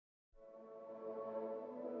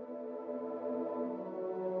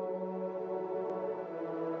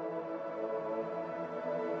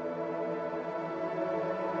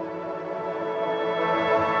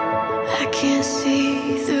can't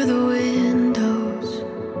see through the windows,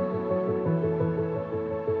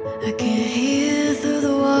 I can't hear through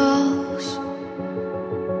the walls,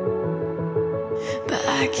 but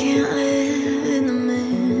I can't live in the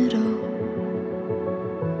middle,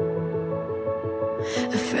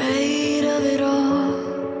 afraid of it all.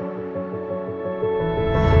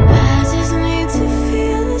 I just need to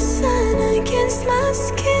feel the sun against my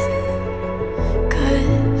skin,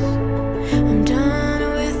 'cause I'm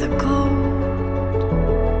done with the cold.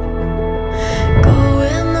 Go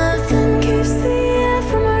where nothing keeps the air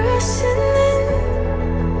from rushing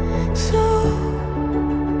in, so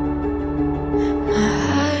my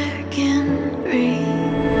heart can breathe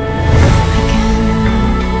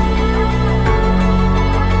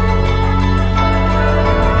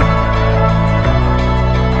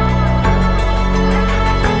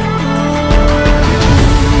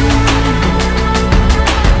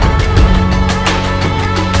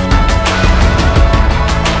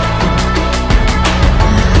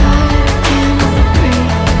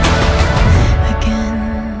again.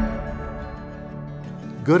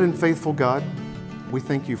 Good and faithful God, we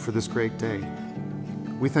thank you for this great day.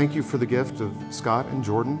 We thank you for the gift of Scott and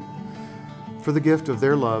Jordan, for the gift of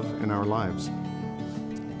their love in our lives.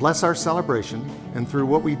 Bless our celebration, and through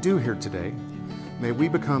what we do here today, may we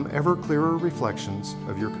become ever clearer reflections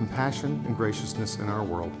of your compassion and graciousness in our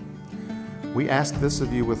world. We ask this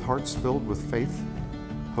of you with hearts filled with faith,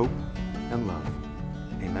 hope, and love.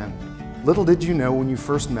 Amen. Little did you know when you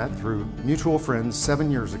first met through mutual friends 7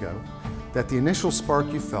 years ago that the initial spark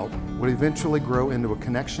you felt would eventually grow into a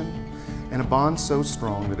connection and a bond so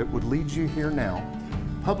strong that it would lead you here now,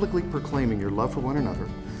 publicly proclaiming your love for one another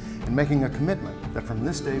and making a commitment that from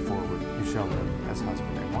this day forward you shall live as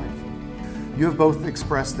husband and wife. You have both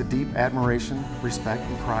expressed the deep admiration, respect,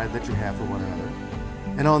 and pride that you have for one another.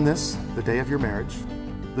 And on this, the day of your marriage,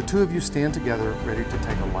 the two of you stand together ready to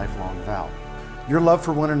take a lifelong vow. Your love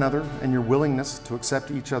for one another and your willingness to accept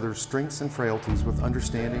each other's strengths and frailties with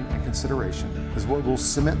understanding and consideration is what will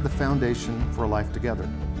cement the foundation for a life together.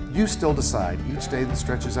 You still decide each day that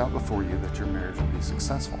stretches out before you that your marriage will be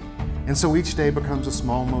successful. And so each day becomes a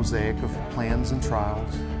small mosaic of plans and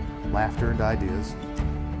trials, laughter and ideas,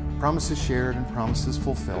 promises shared and promises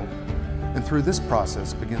fulfilled. And through this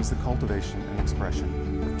process begins the cultivation and expression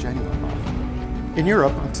of genuine love. In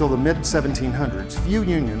Europe, until the mid-1700s, few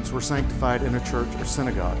unions were sanctified in a church or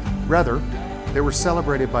synagogue. Rather, they were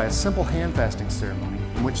celebrated by a simple hand-fasting ceremony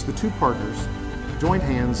in which the two partners joined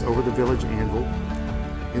hands over the village anvil,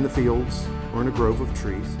 in the fields, or in a grove of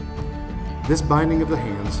trees. This binding of the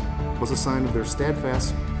hands was a sign of their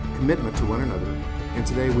steadfast commitment to one another, and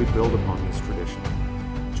today we build upon this tradition.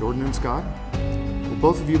 Jordan and Scott, will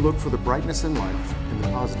both of you look for the brightness in life and the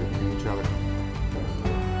positive in each other?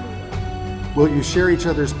 Will you share each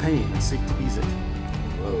other's pain and seek to ease it?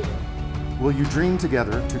 Will you dream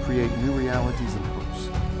together to create new realities and hopes?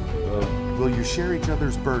 Will you share each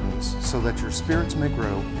other's burdens so that your spirits may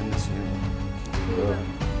grow in this union?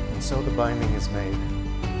 And so the binding is made.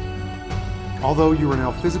 Although you are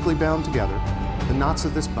now physically bound together, the knots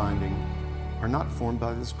of this binding are not formed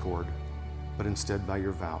by this cord, but instead by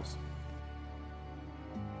your vows.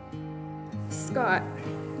 Scott,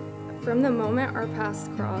 from the moment our paths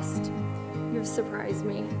crossed, you've surprised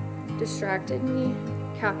me, distracted me,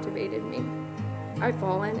 captivated me. I've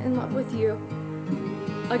fallen in love with you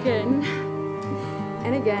again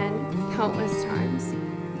and again, countless times,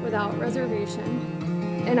 without reservation.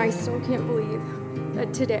 And I still can't believe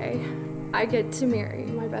that today I get to marry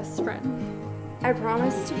my best friend. I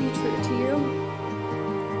promise to be true to you,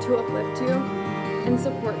 to uplift you and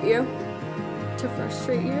support you, to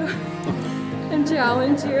frustrate you and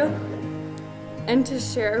challenge you, and to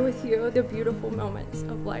share with you the beautiful moments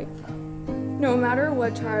of life. No matter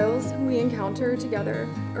what trials we encounter together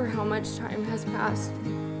or how much time has passed,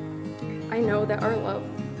 I know that our love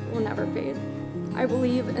will never fade. I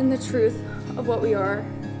believe in the truth of what we are,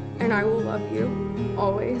 and I will love you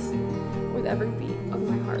always with every beat of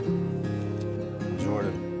my heart.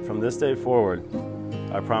 Jordan, from this day forward,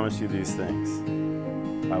 I promise you these things.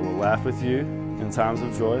 I will laugh with you in times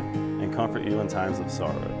of joy and comfort you in times of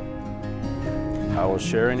sorrow. I will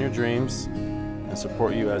share in your dreams and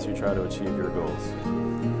support you as you try to achieve your goals.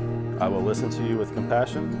 I will listen to you with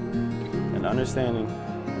compassion and understanding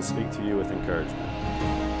and speak to you with encouragement.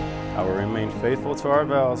 I will remain faithful to our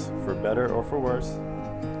vows for better or for worse.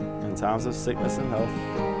 In times of sickness and health,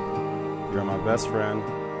 you are my best friend,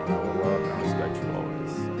 and I will love and respect you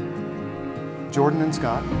always. Jordan and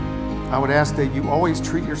Scott, I would ask that you always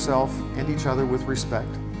treat yourself and each other with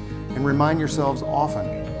respect and remind yourselves often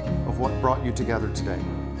of what brought you together today.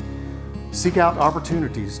 Seek out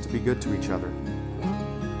opportunities to be good to each other.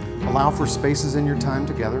 Allow for spaces in your time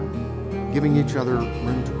together, giving each other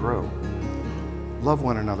room to grow. Love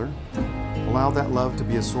one another. Allow that love to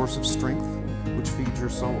be a source of strength which feeds your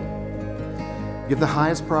soul. Give the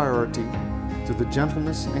highest priority to the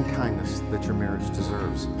gentleness and kindness that your marriage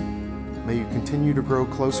deserves. May you continue to grow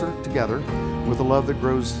closer together with a love that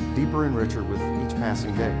grows deeper and richer with each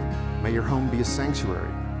passing day. May your home be a sanctuary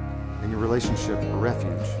and your relationship a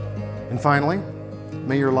refuge. And finally,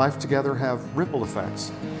 may your life together have ripple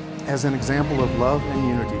effects as an example of love and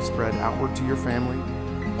unity spread outward to your family,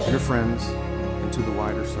 to your friends, and to the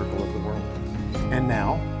wider circle of the world. And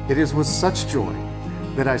now, it is with such joy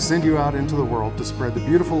that I send you out into the world to spread the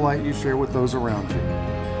beautiful light you share with those around you.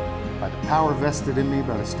 By the power vested in me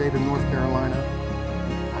by the state of North Carolina,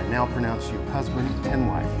 I now pronounce you husband and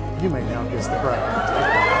wife. You may now kiss the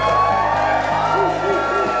bride.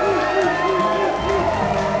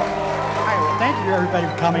 Thank you everybody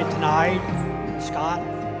for coming tonight. Scott,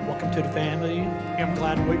 welcome to the family. I'm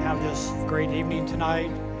glad we have this great evening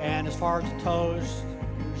tonight. And as far as the toast,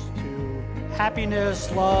 here's to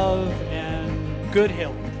happiness, love, and good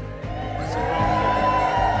health.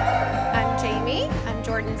 I'm Jamie. I'm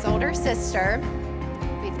Jordan's older sister.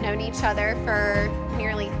 We've known each other for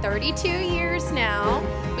nearly 32 years now.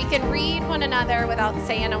 We can read one another without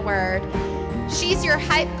saying a word. She's your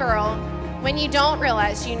hype girl when you don't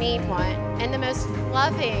realize you need one, and the most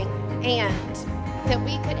loving aunt that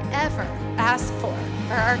we could ever ask for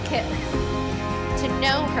our kids. To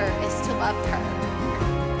know her is to love her.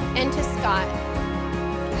 And to Scott,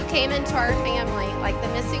 you came into our family like the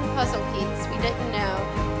missing puzzle piece we didn't know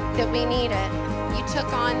that we needed. You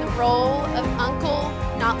took on the role of uncle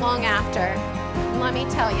not long after. And let me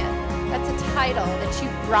tell you, that's a title that you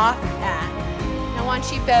rock at. I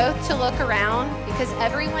want you both to look around because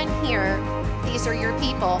everyone here, these are your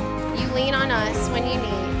people. You lean on us when you need,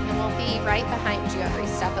 and we'll be right behind you every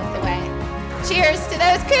step of the way. Cheers to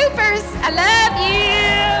those Coopers. I love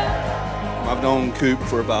you. I've known Coop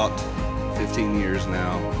for about 15 years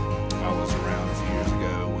now. I was around a few years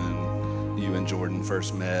ago when you and Jordan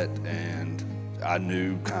first met, and I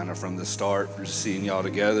knew kind of from the start, just seeing y'all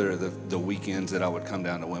together, the weekends that I would come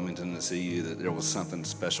down to Wilmington to see you, that there was something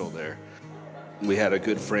special there. We had a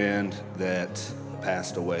good friend that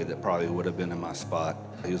passed away that probably would have been in my spot.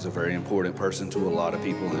 He was a very important person to a lot of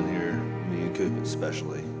people in here, me and Coop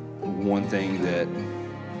especially. One thing that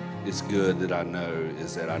is good that I know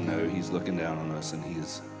is that I know he's looking down on us and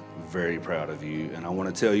he's very proud of you. And I want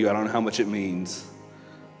to tell you, I don't know how much it means,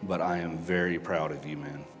 but I am very proud of you,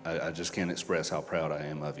 man. I just can't express how proud I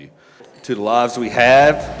am of you. To the lives we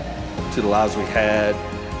have, to the lives we had,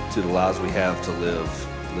 to the lives we have to live.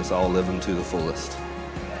 Let's all live them to the fullest.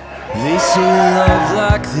 They say love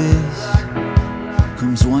like this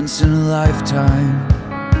comes once in a lifetime.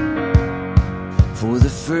 For the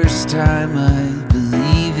first time I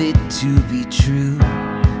believe it to be true.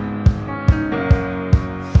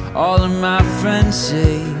 All of my friends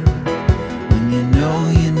say, when you know,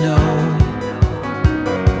 you know.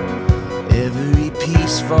 Every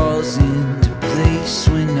piece falls into place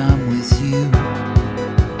when I'm with you.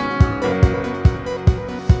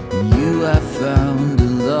 In you I found a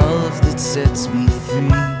love that sets me free.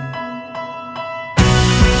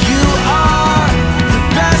 You are the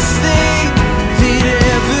best thing that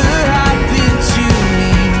ever happened to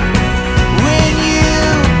me. When you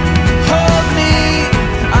hold me,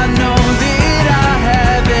 I know that I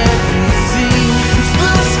have everything. It's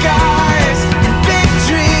blue skies and big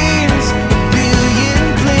dreams, a billion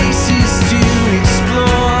places to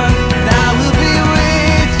explore. And I will be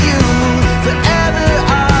with you forever.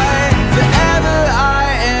 Forever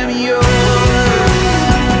I am yours.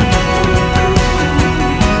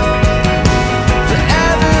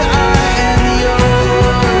 Forever I am yours.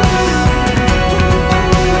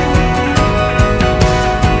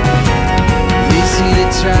 They say the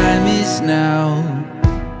time is now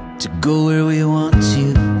to go where we want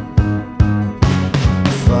to.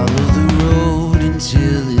 Follow the road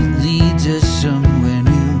until it leads us somewhere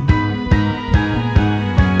new.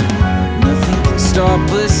 Nothing can stop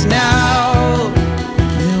us now.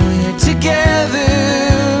 We're together.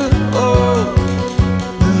 Oh,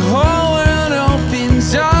 the whole world opens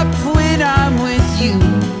up when I'm with you.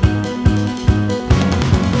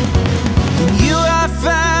 In you I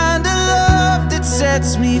found a love that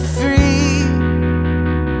sets me free.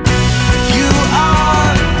 You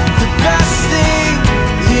are the best thing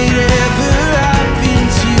that ever happened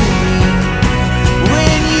to me.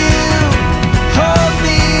 When you hold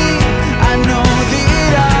me, I know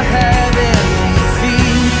that I have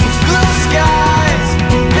everything. It's blue skies,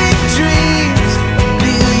 big dreams, a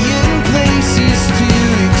billion places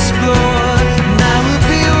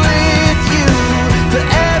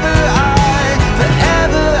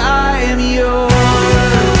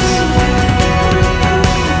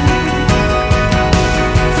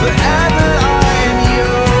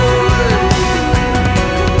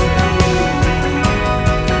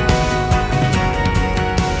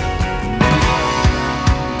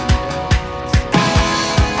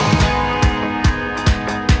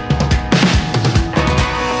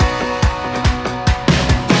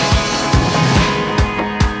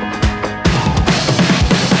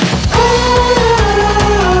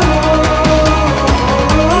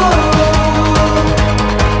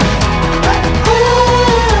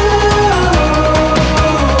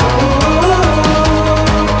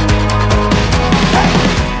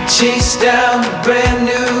chase down a brand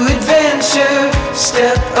new adventure.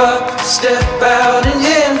 Step up, step out and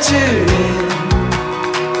enter in.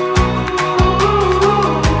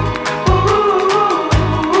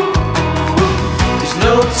 There's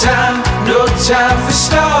no time for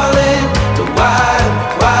stalling. The wild,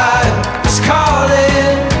 wild is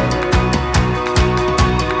calling.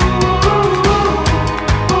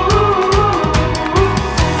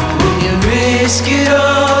 When you risk it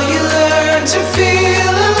all, you learn to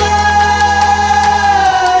feel alive.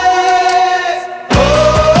 Oh,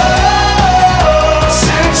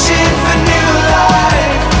 searching for new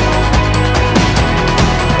life.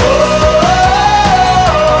 Oh,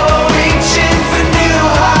 reaching for new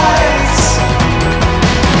heights.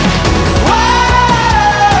 Whoa,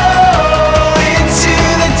 into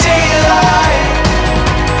the daylight.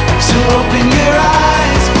 So open your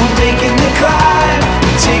eyes, we're making the climb,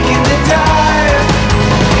 taking the dive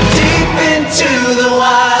deep into the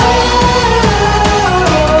wild.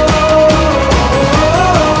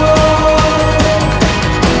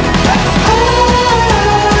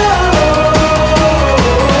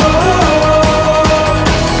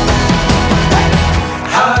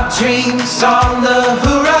 Our dreams on the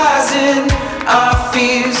horizon, our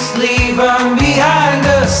fears leave them behind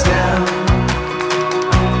us now.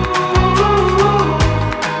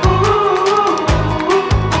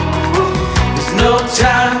 There's no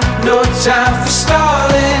time for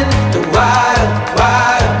stalling. The wild,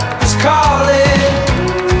 wild is calling.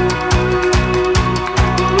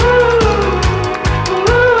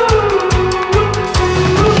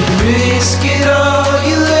 Risk it all,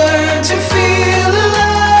 you learn to feel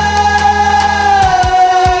alive.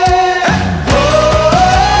 Oh,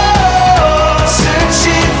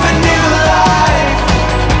 searching for new life.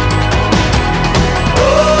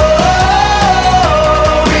 Oh,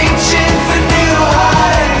 reaching for new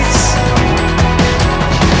heights.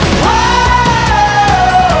 Whoa,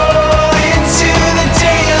 into the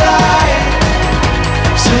daylight.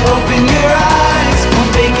 So open your eyes,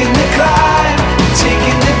 we're making the climb,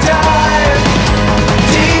 taking the dive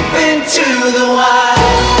deep into the wild.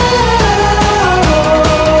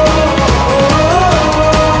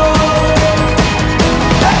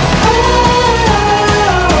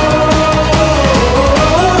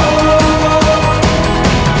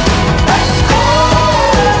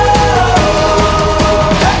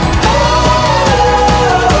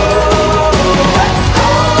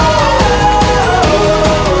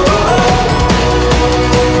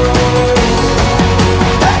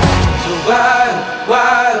 The wild,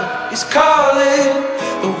 wild is calling.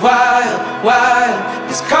 The wild, wild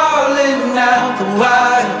is calling now. The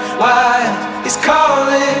wild, wild is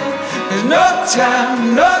calling. There's no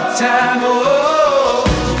time, oh.